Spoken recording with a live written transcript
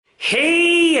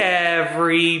Hey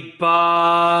everybody,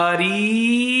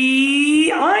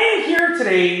 I am here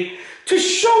today to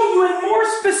show you and more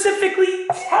specifically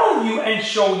tell you and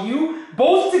show you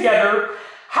both together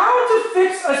how to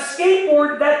fix a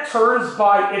skateboard that turns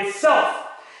by itself.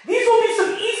 These will be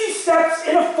some easy steps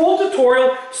in a full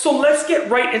tutorial, so let's get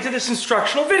right into this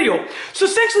instructional video. So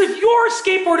essentially, if your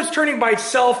skateboard is turning by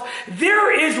itself,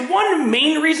 there is one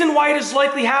main reason why it is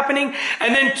likely happening,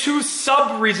 and then two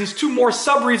more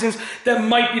sub reasons that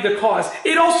might be the cause.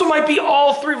 It also might be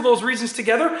all three of those reasons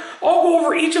together. I'll go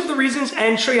over each of the reasons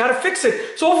and show you how to fix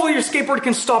it. So hopefully your skateboard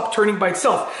can stop turning by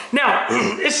itself. Now,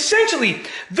 essentially,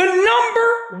 the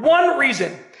number one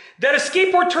reason that a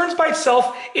skateboard turns by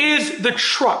itself is the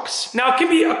trucks. Now, it can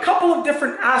be a couple of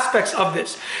different aspects of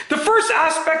this. The first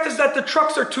aspect is that the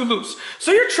trucks are too loose.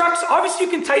 So your trucks, obviously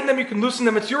you can tighten them, you can loosen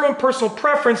them, it's your own personal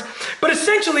preference, but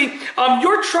essentially,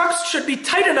 your trucks should be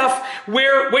tight enough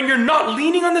where when you're not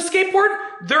leaning on the skateboard,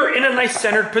 they're in a nice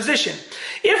centered position.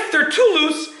 If they're too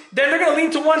loose, then they're going to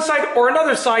lean to one side or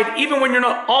another side even when you're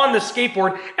not on the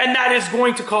skateboard, and that is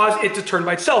going to cause it to turn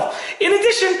by itself. In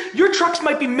addition, your trucks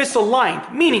might be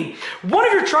misaligned, meaning one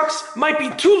of your trucks might be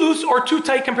too loose or too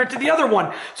tight compared to the other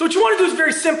one. So what you want to do is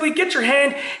very simply get your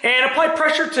hand and apply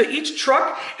pressure to each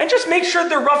truck and just make sure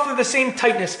they're roughly the same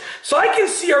tightness. So I can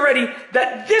see already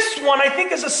that this one I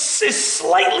think is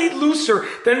slightly looser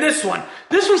than this one.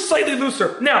 This one's slightly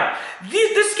looser. Now,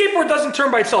 this skateboard doesn't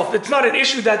turn by itself. It's not an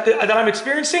issue that I'm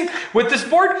experiencing with this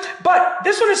board, but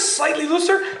this one is slightly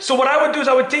looser. So what I would do is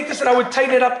I would take this and I would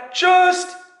tighten it up just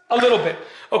a little bit.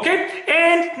 Okay?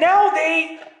 And now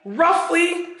they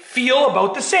roughly feel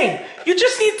about the same. You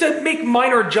just need to make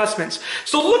minor adjustments.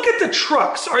 So look at the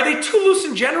trucks. Are they too loose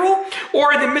in general,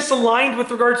 or are they misaligned with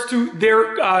regards to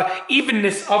their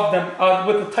evenness of them,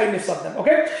 with the tightness of them,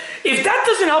 okay? If that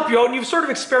doesn't help you out and you've sort of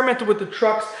experimented with the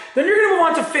trucks, then you're gonna move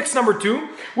on to fix number two,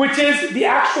 which is the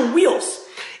actual wheels.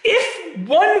 If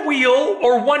one wheel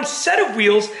or one set of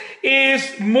wheels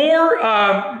is more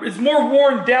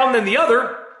worn down than the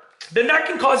other, then that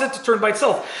can cause it to turn by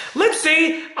itself. Let's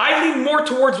say I lean more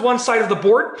towards one side of the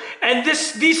board, and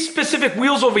these specific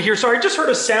wheels over here, sorry, I just heard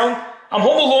a sound. I'm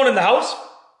home alone in the house.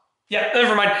 Yeah,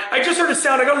 never mind. I just heard a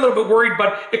sound. I got a little bit worried,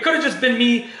 but it could have just been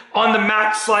me on the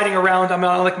mat sliding around. I'm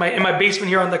in my basement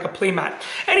here on like a play mat.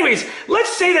 Anyways,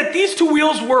 let's say that these two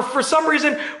wheels were for some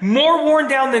reason more worn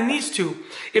down than these two.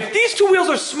 If these two wheels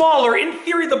are smaller, in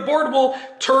theory, the board will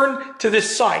turn to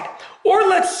this side. Or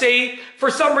let's say, for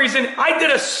some reason, I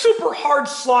did a super hard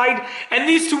slide and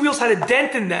these two wheels had a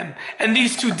dent in them and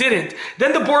these two didn't.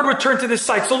 Then the board would turn to this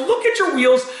side. So look at your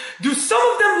wheels. Do some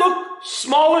of them look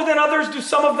smaller than others? Do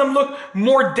some of them look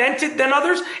more dented than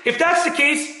others? If that's the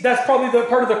case, that's probably the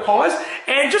part of the cause.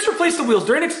 And just replace the wheels.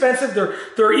 They're inexpensive.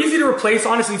 They're easy to replace.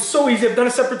 Honestly, it's so easy. I've done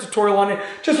a separate tutorial on it.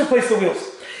 Just replace the wheels.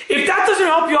 If that doesn't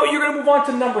help you out, you're going to move on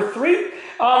to number three,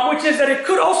 which is that it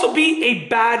could also be a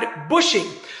bad bushing.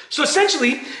 So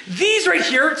essentially, these right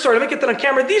here, sorry, let me get that on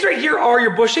camera. These right here are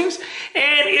your bushings.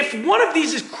 And if one of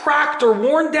these is cracked or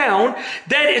worn down,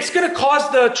 then it's going to cause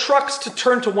the trucks to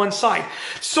turn to one side.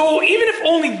 So even if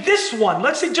only this one,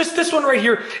 let's say just this one right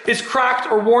here is cracked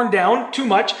or worn down too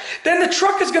much, then the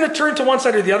truck is going to turn to one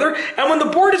side or the other. And when the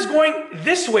board is going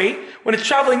this way, when it's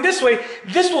traveling this way,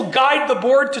 this will guide the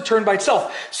board to turn by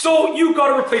itself. So you've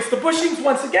got to replace the bushings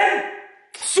once again.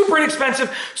 Super inexpensive,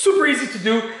 super easy to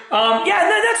do. Yeah,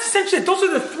 and that's essentially it. Those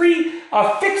are the three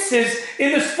fixes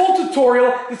in this full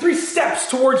tutorial, the three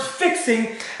steps towards fixing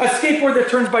a skateboard that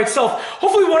turns by itself.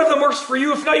 Hopefully one of them works for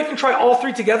you. If not, you can try all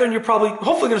three together and you're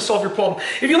hopefully going to solve your problem.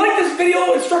 If you like this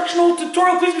video instructional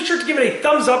tutorial, please be sure to give it a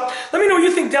thumbs up. Let me know what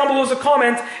you think down below as a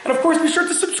comment. And of course, be sure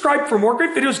to subscribe for more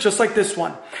great videos just like this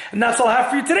one. And that's all I have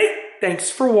for you today. Thanks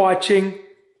for watching.